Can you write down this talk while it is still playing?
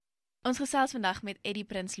Ons gesels vandag met Eddie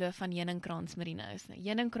Prinsloo van Heuningkrans Merinos.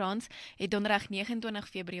 Heuningkrans het Donderdag 29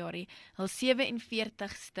 Februarie hul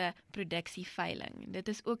 47ste produksieveiling. Dit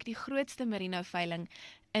is ook die grootste Merino veiling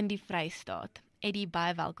in die Vrystaat. Eddie,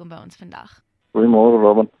 baie welkom by ons vandag. Goeiemôre,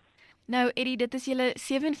 Robin. Nou Eddie, dit is julle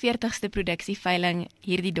 47ste produksieveiling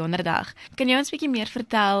hierdie Donderdag. Kan jy ons 'n bietjie meer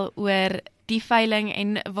vertel oor die veiling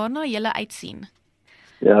en waarna julle uitsien?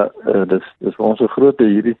 Ja, dis vir ons 'n groot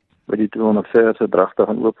hierdie by die 200 verse dragtig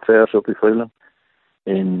en oop verse op die veiling.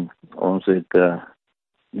 En ons het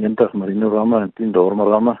 90 merino ramme en 10 dorme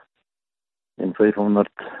ramme en 500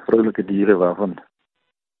 vroulike diere waarvan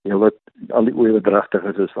wat al die oeye dragtig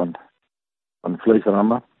is van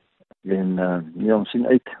vleisramme. En ons sien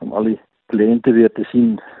uit om al die kliënte weer te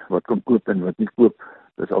sien wat kom koop en wat nie koop.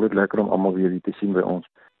 Dit is altyd lekker om almal weer hier te sien by ons.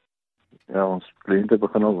 Ja, ons kliënte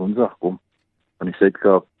begin al Woensdag kom van die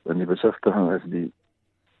Suid-Kaap en die besigtiging is die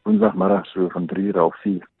Woensdagmiddag so van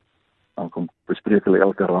 3:30. Dan kom bespreek hulle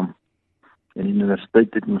elke ram. En die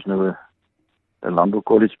universiteit het ons nou 'n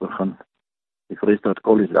landboukollege begin. Die Vrystaat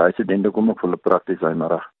College, daai studente kom ook vir hulle prakties daai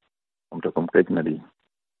middag om te kom kyk na die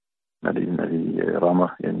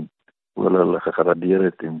ramme en hoe hulle gegradeer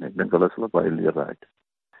het en ek dink hulle sal baie leer uit.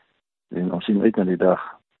 En ons sien uit na die dag.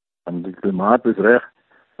 En die klimaat is reg.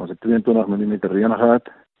 Ons het 22 mm reën gehad.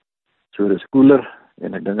 So dis koeler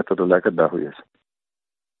en ek dink dit gaan 'n lekker dag wees.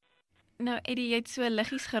 Nou Eddie, jy het so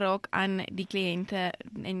liggies geraak aan die kliënte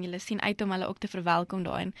en julle sien uit om hulle ook te verwelkom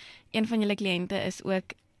daar. En een van julle kliënte is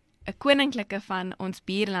ook 'n koninklike van ons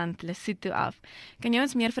buurland Lesotho af. Kan jy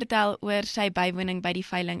ons meer vertel oor sy bywoning by die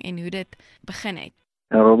veiling en hoe dit begin het?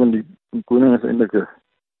 Ja, Robin, die koning is eintlik 'n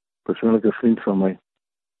persoonlike vriend van my.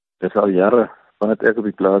 Dit is al jare vandat ek op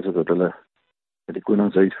die plaas is dat hulle by die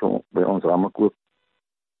koningshuis by ons ramme koop.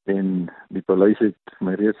 En die paleis het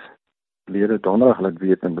my reeds lede Donderdag laat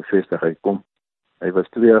weet en bevestig hy kom. Hy was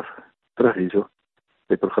 2 jaar terug hierso.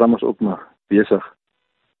 Die program is ook nog besig.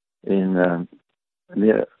 En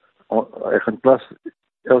hy gaan plaas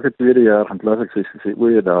elke tweede jaar gaan plaas ek sy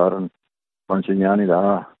oeye daar in Manjani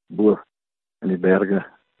daar bo in die berge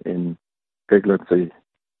en kyk dat sy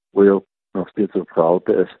oeye nog steeds op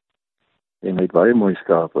gehalte is. En hy het baie mooi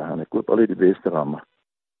skape en hy koop al die beste ramme.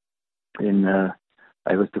 En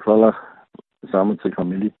hy was toevallig saam met sy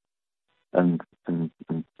familie in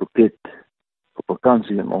Phuket op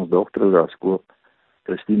vakansie en ons dogter daar skool,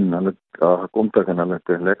 Christine, en hulle het daar gekontak en hulle het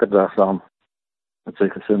 'n lekker dag saam met sy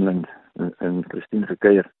gesin en Christine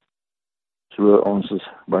gekuier. So ons is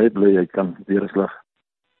baie bly hy kan weer 'n slag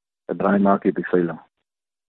 'n draai maak op die veiling.